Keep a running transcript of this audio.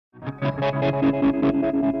Hey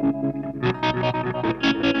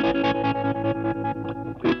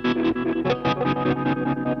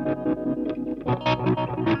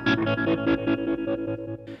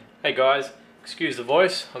guys, excuse the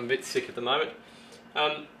voice, I'm a bit sick at the moment.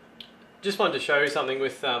 Just wanted to show you something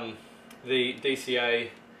with the DCA,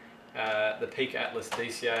 the Peak Atlas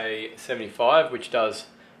DCA 75, which does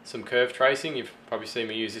some curve tracing. You've probably seen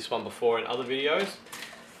me use this one before in other videos.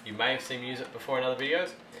 You may have seen me use it before in other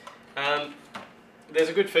videos. There's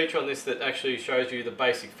a good feature on this that actually shows you the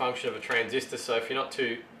basic function of a transistor, so if you're not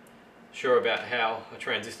too sure about how a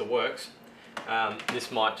transistor works, this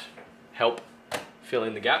might help fill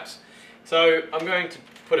in the gaps. So I'm going to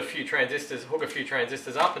put a few transistors, hook a few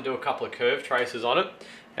transistors up and do a couple of curve traces on it,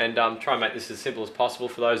 and try and make this as simple as possible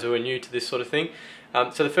for those who are new to this sort of thing.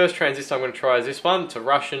 So the first transistor I'm going to try is this one. It's a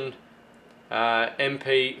Russian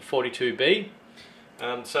MP42B.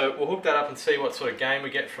 So we'll hook that up and see what sort of gain we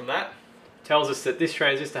get from that. Tells us that this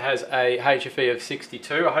transistor has a HFE of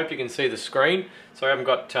 62. I hope you can see the screen. So I haven't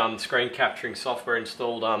got screen capturing software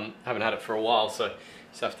installed. Haven't had it for a while, so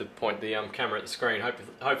just have to point the camera at the screen.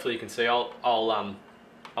 Hopefully you can see. I'll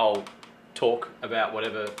talk about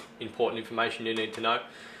whatever important information you need to know.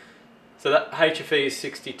 So that HFE is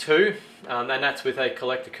 62, and that's with a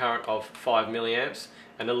collector current of 5 milliamps,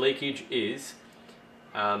 and the leakage is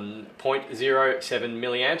 0.07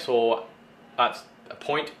 milliamps or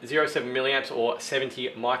 0.07 milliamps or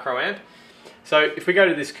 70 microamp. So if we go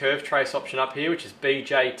to this curve trace option up here, which is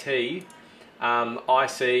BJT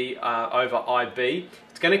IC over IB,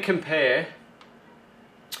 it's going to compare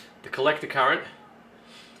the collector current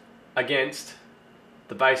against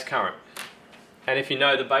the base current. And if you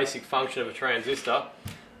know the basic function of a transistor,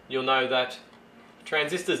 you'll know that a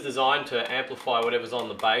transistor is designed to amplify whatever's on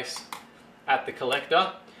the base at the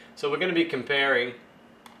collector. So we're going to be comparing,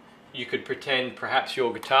 you could pretend perhaps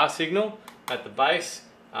your guitar signal at the base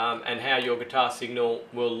and how your guitar signal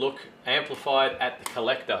will look amplified at the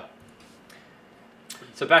collector.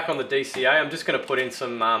 So back on the DCA, I'm just going to put in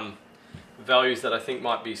some values that I think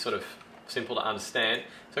might be sort of simple to understand.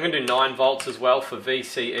 So I'm going to do 9 volts as well for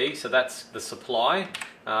VCE, so that's the supply.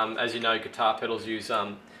 As you know, guitar pedals use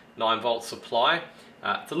 9 volt supply.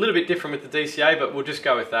 It's a little bit different with the DCA, but we'll just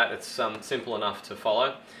go with that. It's simple enough to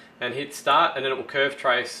follow. And hit start, and then it will curve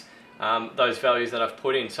trace those values that I've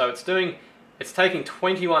put in. So it's taking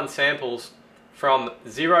 21 samples from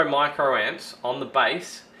 0 microamps on the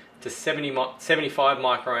base to 75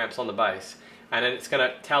 microamps on the base, and then it's going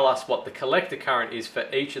to tell us what the collector current is for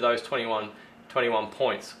each of those 21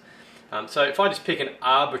 points. So if I just pick an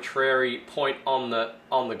arbitrary point on the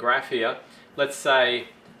graph here, let's say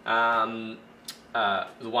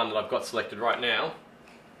the one that I've got selected right now.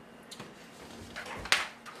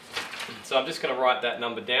 So I'm just going to write that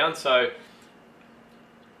number down. So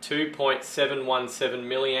 2.717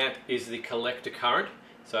 milliamp is the collector current.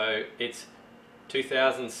 So it's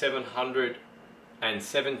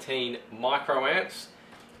 2,717 microamps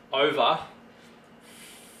over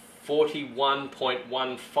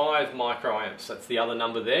 41.15 microamps. That's the other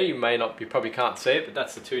number there. You probably can't see it, but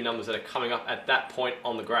that's the two numbers that are coming up at that point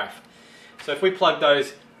on the graph. So if we plug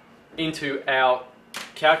those into our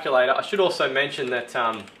calculator, I should also mention that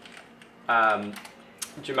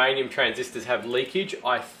germanium transistors have leakage.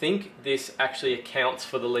 I think this actually accounts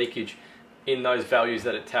for the leakage in those values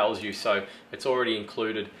that it tells you, so it's already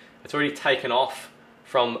included. It's already taken off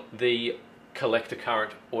from the collector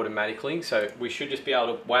current automatically, so we should just be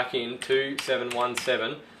able to whack in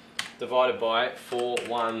 2717 divided by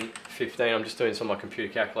 4115. I'm just doing this on my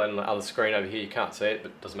computer calculator on the other screen over here. You can't see it, but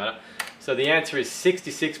it doesn't matter. So the answer is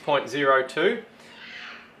 66.02,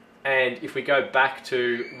 and if we go back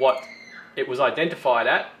to what it was identified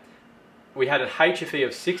at, we had a HFE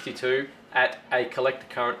of 62 at a collector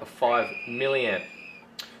current of 5 milliamp.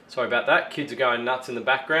 Sorry about that, kids are going nuts in the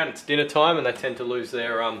background. It's dinner time and they tend to lose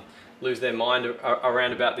their mind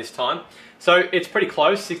around about this time. So it's pretty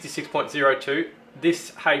close, 66.02.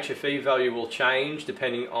 This HFE value will change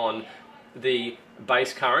depending on the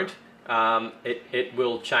base current. It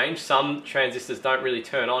will change. Some transistors don't really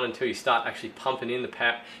turn on until you start actually pumping in the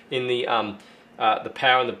power in the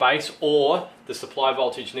power in the base, or the supply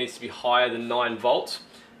voltage needs to be higher than 9 volts.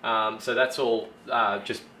 So that's all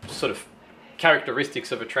just sort of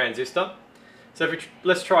characteristics of a transistor. So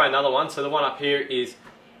let's try another one. So the one up here is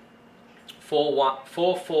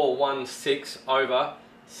 4416 over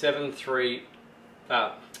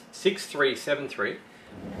 6373.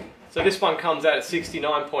 So this one comes out at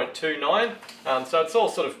 69.29. So it's all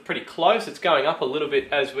sort of pretty close. It's going up a little bit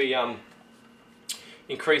as we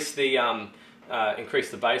increase the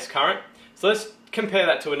base current. So let's compare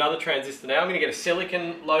that to another transistor now. I'm going to get a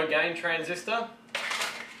silicon low gain transistor,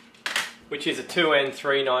 which is a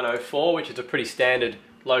 2N3904, which is a pretty standard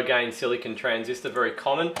low gain silicon transistor, very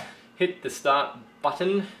common. Hit the start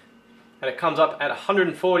button and it comes up at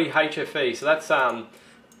 140 HFE. So that's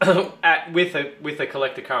with a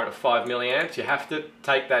collector current of 5 milliamps. You have to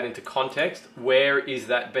take that into context. Where is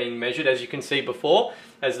that being measured? As you can see before,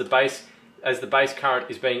 as the base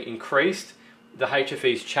current is being increased, the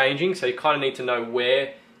HFE is changing. So you kind of need to know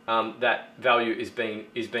where that value is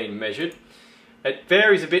being measured. It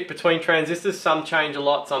varies a bit between transistors. Some change a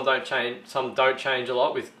lot, some don't change a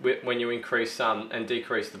lot when you increase and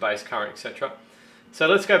decrease the base current, etc. So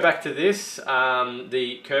let's go back to this,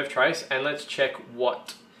 the curve trace, and let's check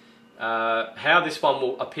how this one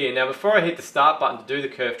will appear. Now, before I hit the start button to do the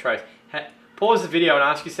curve trace, pause the video and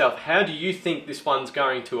ask yourself, how do you think this one's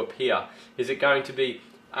going to appear? Is it going to be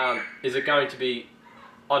on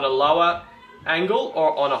a lower angle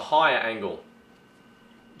or on a higher angle?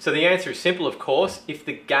 So the answer is simple, of course. If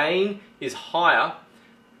the gain is higher,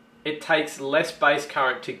 it takes less base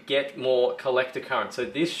current to get more collector current. So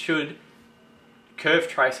this should curve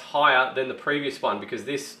trace higher than the previous one, because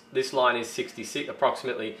this line is 66,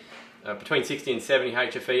 approximately between 60 and 70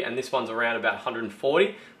 HFE, and this one's around about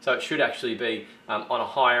 140. So it should actually be on a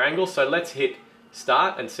higher angle. So let's hit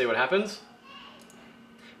start and see what happens.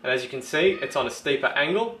 And as you can see, it's on a steeper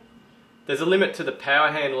angle. There's a limit to the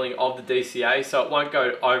power handling of the DCA, so it won't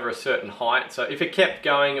go over a certain height. So if it kept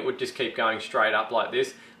going, it would just keep going straight up like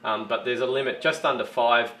this. But there's a limit just under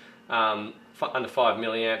 5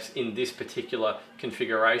 milliamps in this particular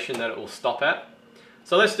configuration that it will stop at.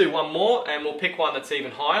 So let's do one more, and we'll pick one that's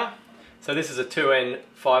even higher. So this is a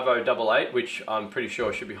 2N5088, which I'm pretty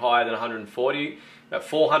sure should be higher than 140, about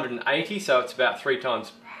 480. So it's about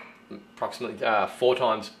approximately 4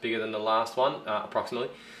 times bigger than the last one,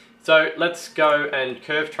 approximately. So let's go and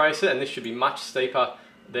curve trace it, and this should be much steeper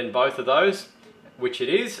than both of those, which it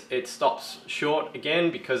is. It stops short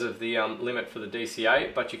again because of the limit for the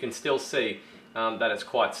DCA, but you can still see that it's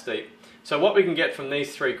quite steep. So what we can get from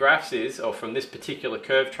these three graphs is, or from this particular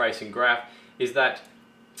curve tracing graph, is that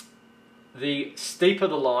the steeper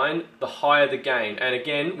the line, the higher the gain. And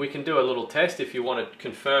again, we can do a little test if you want to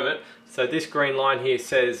confirm it. So this green line here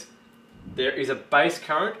says there is a base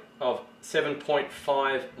current of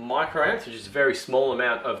 7.5 microamps, which is a very small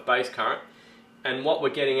amount of base current. And what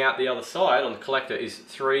we're getting out the other side on the collector is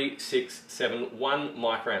 3671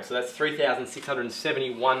 microamps. So that's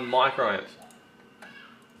 3,671 microamps.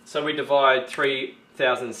 So we divide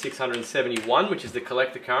 3,671, which is the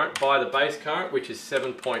collector current, by the base current, which is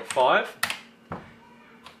 7.5.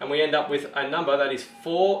 And we end up with a number that is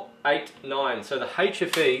 489. So the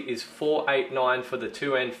HFE is 489 for the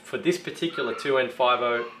 2N, for this particular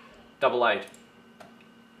 2N5088.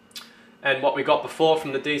 And what we got before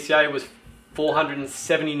from the DCA was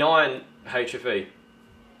 479 HFE.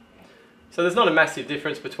 So there's not a massive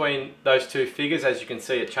difference between those two figures. As you can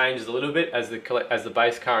see, it changes a little bit as the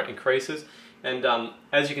base current increases. And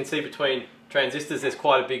as you can see, between transistors, there's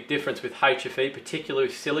quite a big difference with HFE, particularly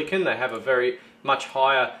silicon. They have a very much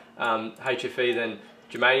higher HFE than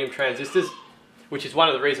germanium transistors, which is one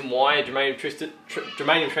of the reasons why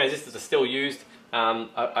germanium transistors are still used.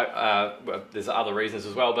 There's other reasons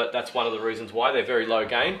as well, but that's one of the reasons why they're very low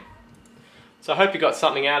gain. So I hope you got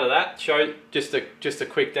something out of that. Just a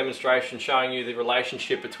quick demonstration showing you the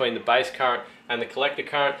relationship between the base current and the collector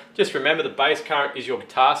current. Just remember, the base current is your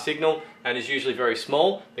guitar signal and is usually very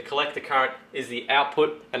small. The collector current is the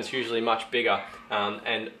output, and it's usually much bigger.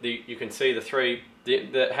 You can see how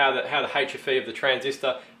the HFE of the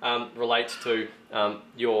transistor relates to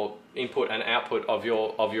your input and output of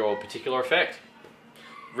your particular effect.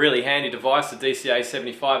 Really handy device, the DCA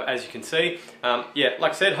 75, as you can see. Yeah,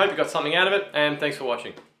 like I said, hope you got something out of it, and thanks for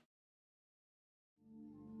watching.